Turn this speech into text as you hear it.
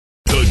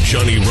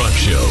Johnny Rock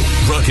Show.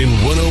 Rockin'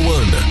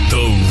 101,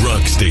 the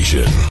Rock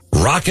Station.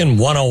 Rockin'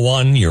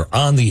 101, you're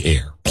on the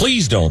air.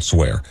 Please don't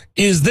swear.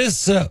 Is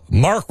this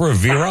Mark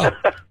Rivera?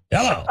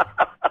 Hello.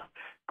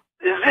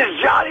 Is this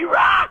Johnny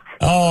Rock?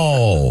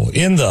 Oh,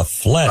 in the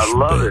flesh. I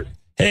love it.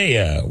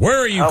 Hey, where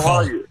are you How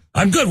calling? are you?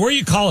 I'm good. Where are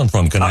you calling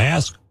from? Can I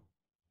ask?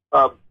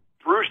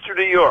 Brewster,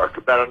 New York,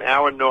 about an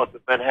hour north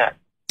of Manhattan.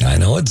 I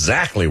know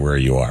exactly where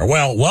you are.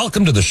 Well,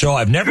 welcome to the show.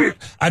 I've never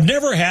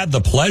had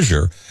the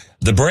pleasure.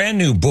 The brand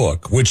new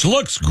book, which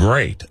looks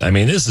great. I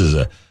mean, this is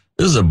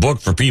a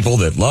book for people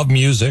that love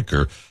music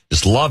or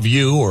just love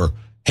you or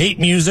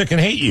hate music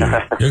and hate you.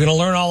 You're going to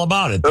learn all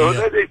about it. I'm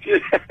going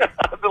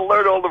to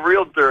learn all the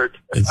real dirt.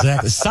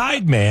 Exactly.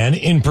 Sideman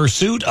in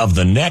Pursuit of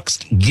the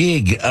Next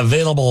Gig,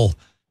 available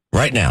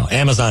right now,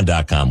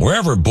 Amazon.com,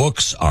 wherever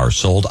books are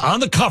sold. On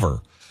the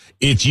cover,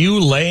 it's you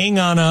laying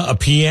on a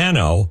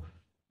piano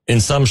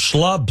and some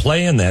schlub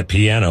playing that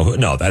piano.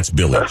 No, that's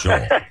Billy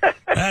Joel.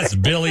 That's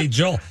Billy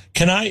Joel.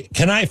 Can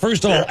I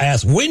first of all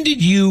ask, when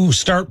did you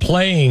start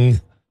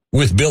playing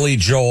with Billy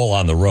Joel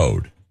on the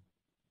road?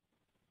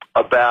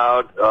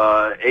 About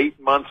 8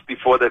 months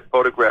before that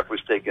photograph was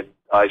taken.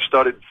 I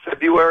started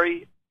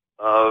February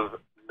of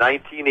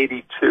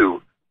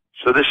 1982.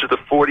 So this is the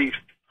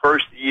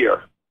 41st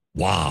year.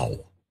 Wow.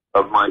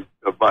 Of my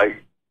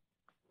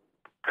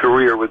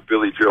career with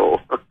Billy Joel.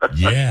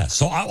 Yeah.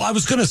 So I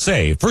was going to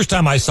say, first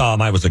time I saw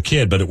him, I was a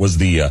kid, but it was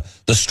the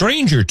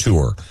Stranger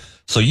Tour.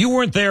 So you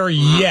weren't there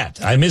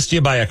yet. I missed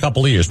you by a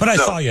couple of years, but I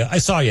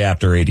saw you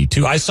after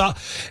 82.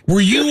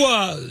 Were you,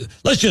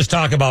 let's just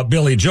talk about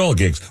Billy Joel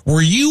gigs.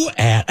 Were you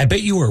at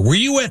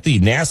the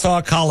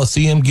Nassau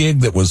Coliseum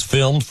gig that was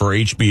filmed for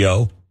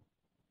HBO?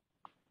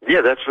 Yeah,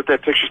 that's what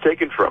that picture's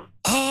taken from.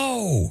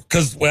 Oh,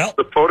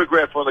 the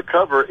photograph on the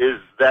cover is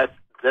that's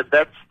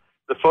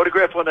the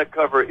photograph on that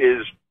cover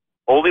is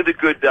Only the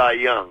Good Die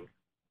Young.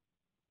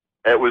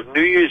 It was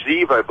New Year's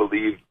Eve, I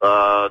believe,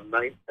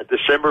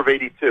 December of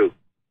 82.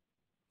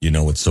 You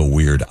know, it's so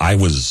weird. I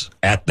was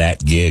at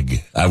that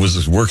gig. I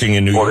was working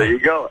in New York. Well, there you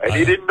go. And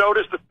you didn't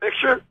notice the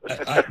picture?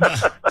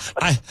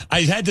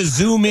 I had to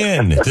zoom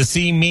in to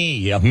see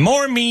me.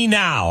 More me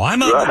now.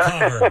 I'm on the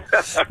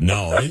cover.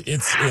 No,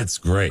 it's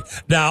great.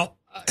 Now,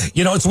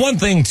 you know, it's one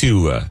thing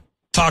to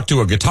talk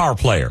to a guitar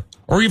player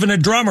or even a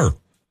drummer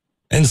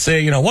and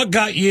say, you know, what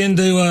got you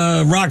into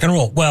rock and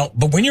roll? Well,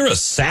 but when you're a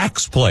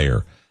sax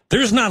player,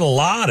 there's not a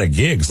lot of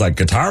gigs like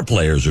guitar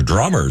players or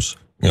drummers.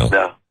 You know.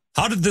 No.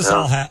 How did this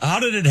how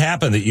did it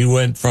happen that you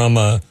went from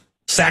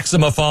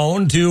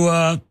saxophone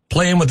to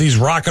playing with these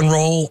rock and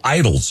roll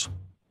idols?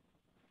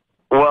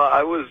 Well,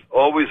 I was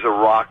always a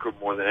rocker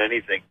more than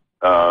anything.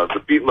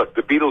 The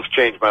Beatles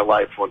changed my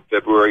life on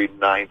February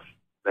 9th,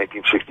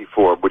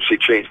 1964, which they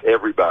changed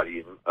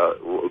everybody,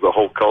 the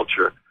whole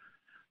culture.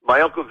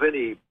 My Uncle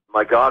Vinny,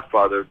 my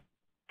godfather,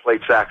 played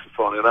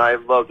saxophone, and I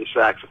loved the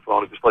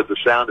saxophone. I just liked the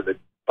sound of it.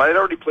 But I'd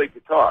already played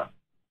guitar.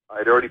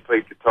 I'd already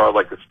played guitar,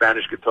 like a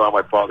Spanish guitar.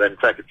 My father. In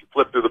fact, if you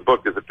flip through the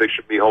book, there's a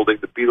picture of me holding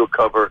the Beatle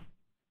cover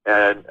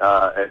and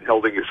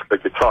holding a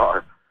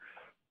guitar.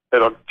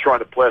 And I'm trying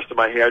to plaster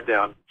my hair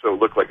down so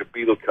it looked like a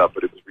Beatle cup,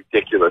 but it was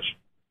ridiculous.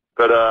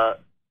 But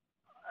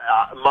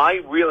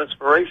my real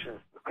inspirations,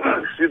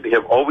 excuse me,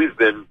 have always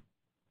been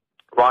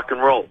rock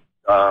and roll.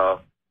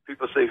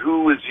 People say,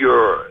 "Who is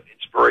your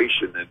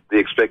inspiration?" And they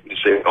expect me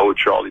to say, "Oh,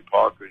 Charlie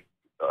Parker,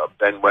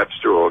 Ben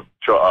Webster, or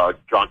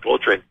John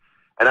Coltrane,"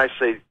 and I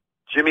say,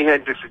 Jimi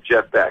Hendrix and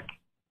Jeff Beck.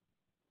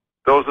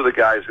 Those are the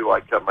guys who I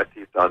cut my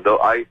teeth on. Though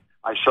I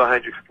saw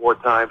Hendrix 4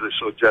 times, I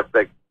saw Jeff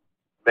Beck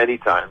many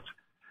times,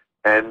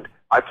 and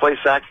I play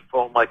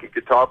saxophone like a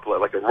guitar player,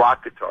 like a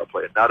rock guitar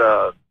player, not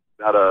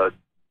a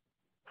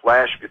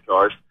flash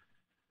guitarist.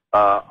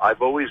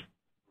 I've always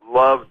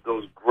loved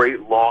those great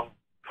long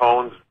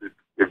tones.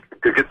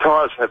 The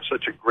guitars have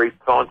such a great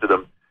tone to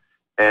them,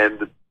 and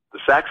the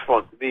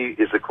saxophone to me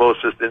is the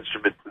closest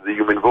instrument to the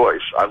human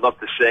voice. I love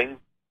to sing.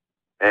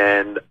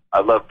 And I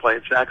love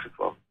playing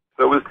saxophone.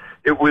 So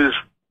it was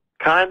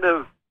kind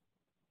of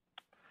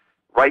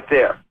right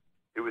there.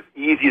 It was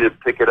easy to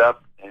pick it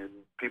up. And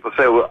people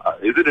say, "Well,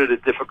 isn't it a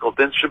difficult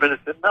instrument?"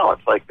 I said, "No, is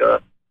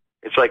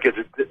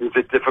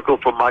it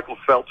difficult for Michael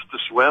Phelps to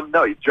swim?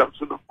 No, he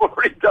jumps in the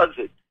water, he does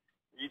it.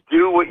 You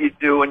do what you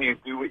do, and you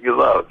do what you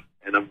love.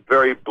 And I'm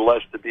very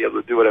blessed to be able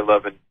to do what I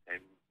love and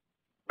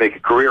make a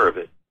career of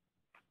it."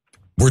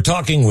 We're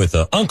talking with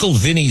Uncle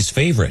Vinny's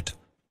favorite,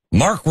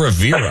 Mark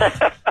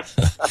Rivera.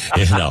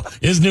 You know,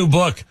 his new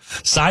book,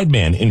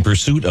 Sideman in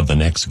Pursuit of the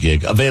Next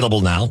Gig,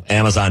 available now,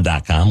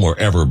 Amazon.com,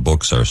 wherever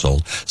books are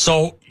sold.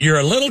 So you're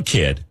a little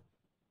kid.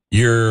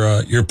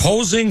 You're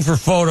posing for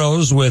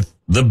photos with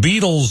the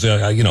Beatles,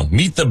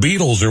 Meet the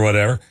Beatles or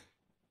whatever.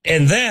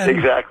 And then,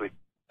 exactly.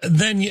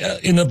 Then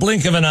in the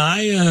blink of an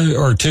eye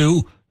or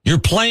two, you're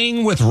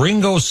playing with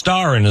Ringo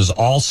Starr and his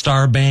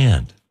all-star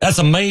band. That's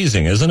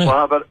amazing, isn't it? Well,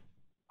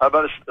 how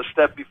about a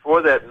step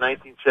before that? In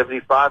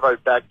 1975, I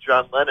backed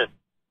John Lennon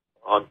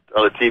on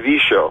a TV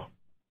show.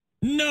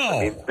 No,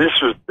 I mean, this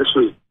was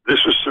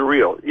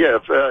surreal. Yeah,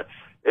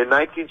 in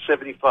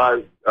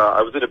 1975,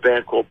 I was in a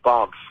band called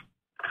Bombs,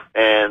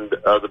 and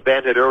the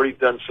band had already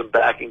done some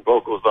backing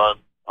vocals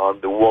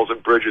on the Walls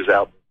and Bridges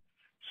album.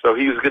 So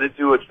he was going to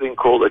do a thing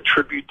called a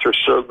tribute to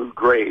Sir Lou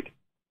Grade.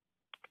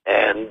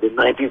 And in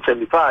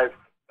 1975,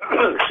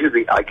 excuse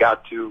me, I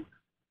got to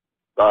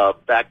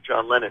back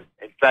John Lennon.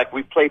 In fact,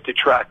 we played the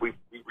track. We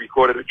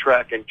recorded a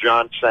track, and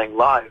John sang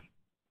live.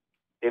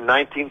 In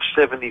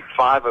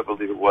 1975, I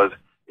believe it was,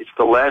 it's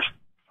the last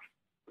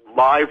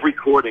live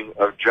recording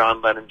of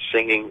John Lennon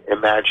singing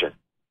Imagine.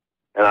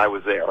 And I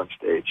was there on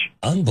stage.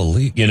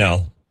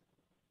 Unbelievable.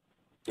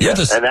 Yeah,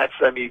 and that's,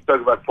 I mean, you talk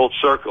about full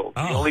circle.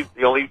 Oh.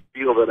 The only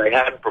Beatle that I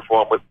hadn't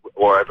performed with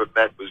or ever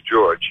met was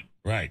George.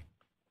 Right.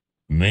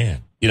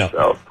 Man.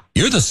 So,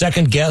 You're the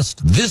second guest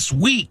this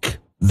week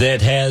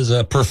that has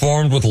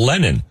performed with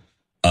Lennon.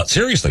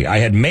 Seriously, I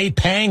had May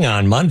Pang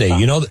on Monday.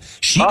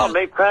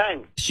 May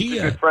Pang. She's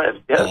a good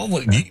friend. Yes.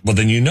 Well,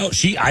 then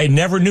I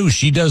never knew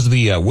she does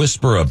the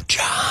whisper of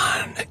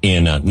John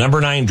in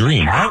Number 9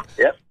 Dream. Right?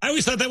 Yep. I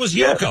always thought that was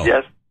Yoko.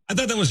 Yes. I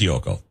thought that was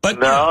Yoko. But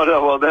no.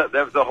 Well, that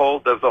was a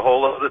whole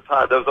other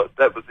time.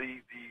 That was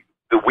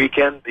the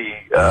weekend.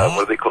 What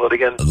do they call it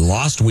again? The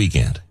Lost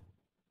Weekend.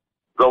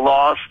 The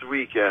Lost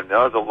Weekend. That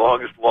was the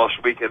longest lost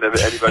weekend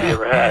anybody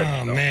ever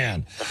had. Oh,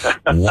 man.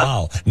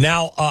 Wow.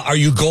 Now, are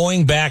you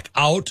going back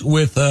out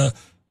with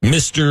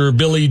Mr.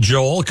 Billy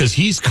Joel? Because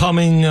he's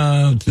coming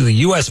to the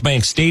U.S.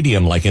 Bank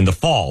Stadium like in the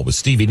fall with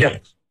Stevie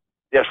Nicks.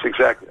 Yes,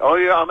 exactly. Oh,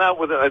 yeah, I'm out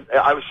with it.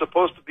 I was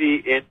supposed to be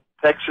in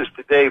Texas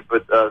today,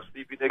 but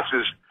Stevie Nicks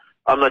is,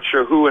 I'm not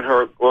sure who in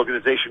her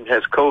organization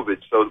has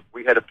COVID, so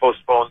we had to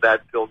postpone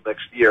that till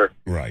next year.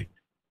 Right.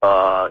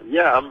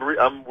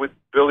 I'm with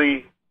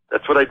Billy.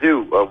 That's what I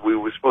do. We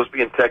were supposed to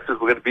be in Texas.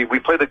 We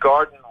play the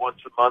Garden once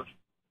a month.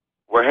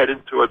 We're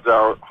heading towards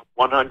our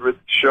 100th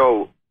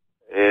show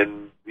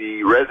in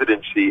the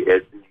residency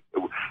at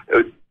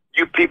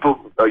you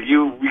people.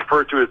 You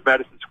refer to it as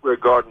Madison Square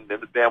Garden,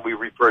 and the band we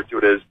refer to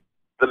it as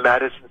the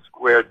Madison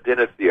Square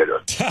Dinner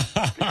Theater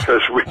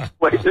because we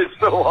play it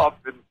so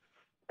often,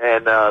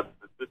 and the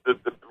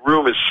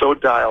room is so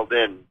dialed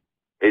in.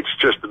 It's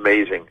just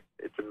amazing.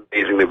 It's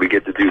amazing that we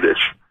get to do this.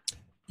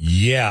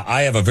 Yeah,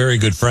 I have a very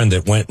good friend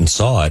that went and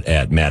saw it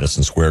at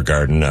Madison Square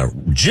Garden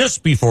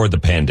just before the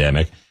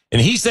pandemic, and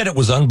he said it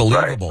was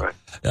unbelievable.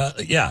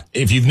 Right.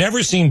 If you've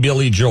never seen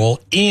Billy Joel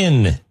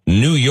in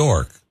New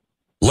York,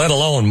 let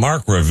alone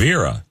Mark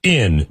Rivera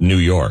in New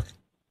York,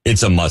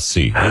 it's a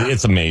must-see.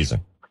 It's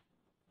amazing.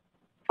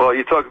 Well,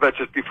 you talk about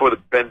just before the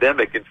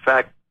pandemic. In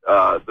fact,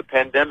 the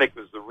pandemic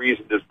was the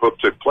reason this book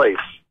took place.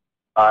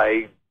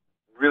 I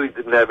really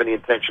didn't have any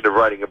intention of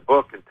writing a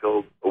book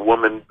until a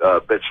woman,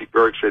 Betsy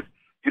Berg, said,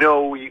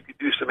 you could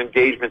do some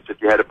engagements if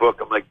you had a book.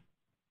 I'm like,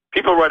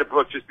 people write a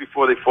book just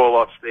before they fall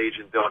off stage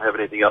and don't have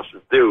anything else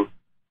to do.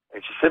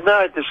 And she said, no,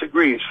 I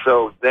disagree.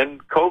 So then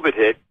COVID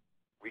hit.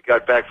 We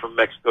got back from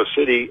Mexico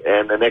City,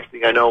 and the next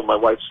thing I know, my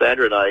wife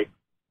Sandra and I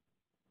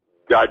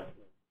got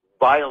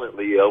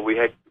violently ill. We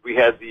had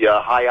the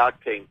high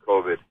octane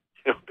COVID,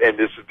 and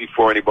this is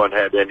before anyone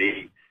had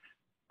any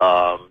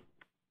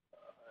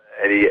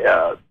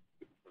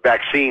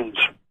vaccines.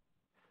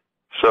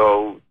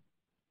 So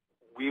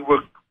we were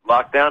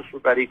locked down for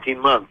about 18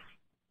 months,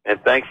 and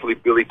thankfully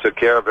Billy took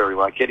care of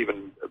everyone. I can't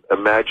even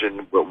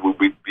imagine what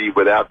we'd be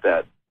without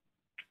that.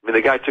 I mean,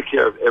 the guy took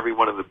care of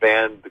everyone in the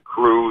band, the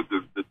crew,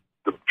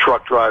 the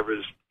truck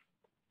drivers.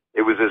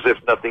 It was as if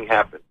nothing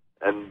happened,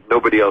 and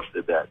nobody else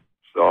did that.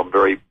 So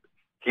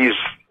he's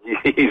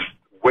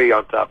way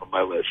on top of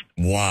my list.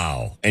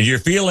 Wow. And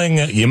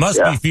you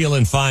must be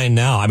feeling fine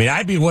now. I mean,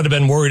 would have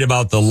been worried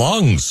about the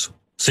lungs,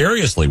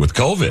 seriously, with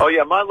COVID. Oh,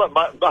 yeah, my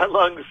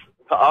lungs,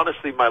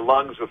 honestly, my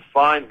lungs are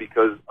fine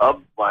because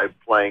of my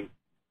playing.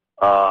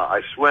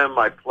 I swim,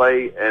 I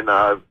play, and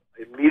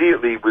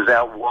immediately was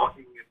out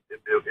walking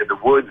in the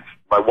woods.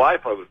 My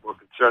wife, I was more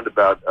concerned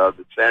about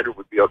that Sandra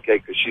would be okay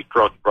because she's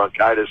prone to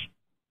bronchitis.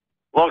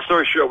 Long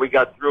story short, we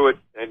got through it,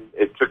 and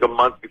it took a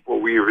month before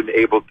we were even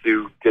able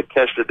to get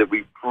tested that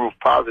we proved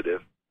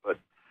positive. But,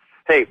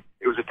 hey,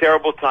 it was a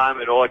terrible time,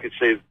 and all I can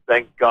say is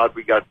thank God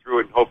we got through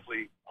it, and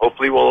hopefully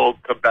we'll all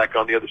come back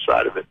on the other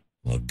side of it.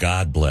 Well,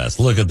 God bless.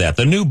 Look at that.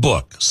 The new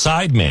book,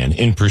 Sideman,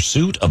 In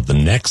Pursuit of the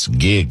Next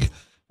Gig,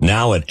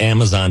 now at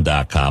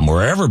Amazon.com,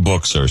 wherever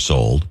books are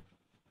sold.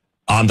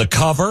 On the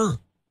cover,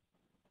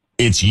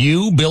 it's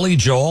you, Billy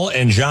Joel,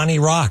 and Johnny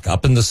Rock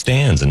up in the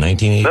stands in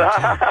 1982.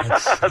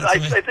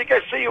 I think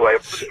I see you away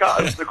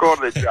from the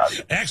corner there,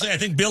 Johnny. Actually, I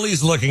think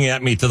Billy's looking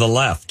at me to the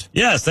left.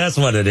 Yes, that's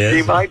what it is.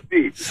 He might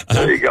be.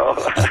 There you go.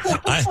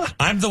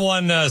 I'm the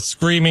one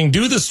screaming,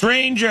 "Do the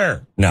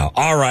stranger!" No.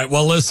 All right.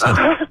 Well, listen.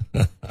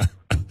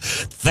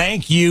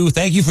 Thank you.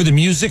 Thank you for the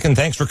music, and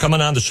thanks for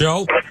coming on the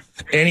show.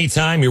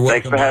 Anytime, you're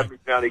welcome. Thanks for having me,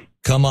 Johnny.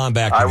 Come on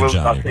back to the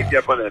Johnny I'll take you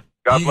up on that.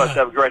 God bless.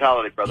 Have a great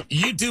holiday, brother.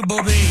 You too,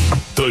 Booby.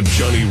 The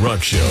Johnny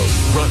Rock Show.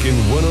 Rockin'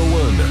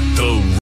 101. The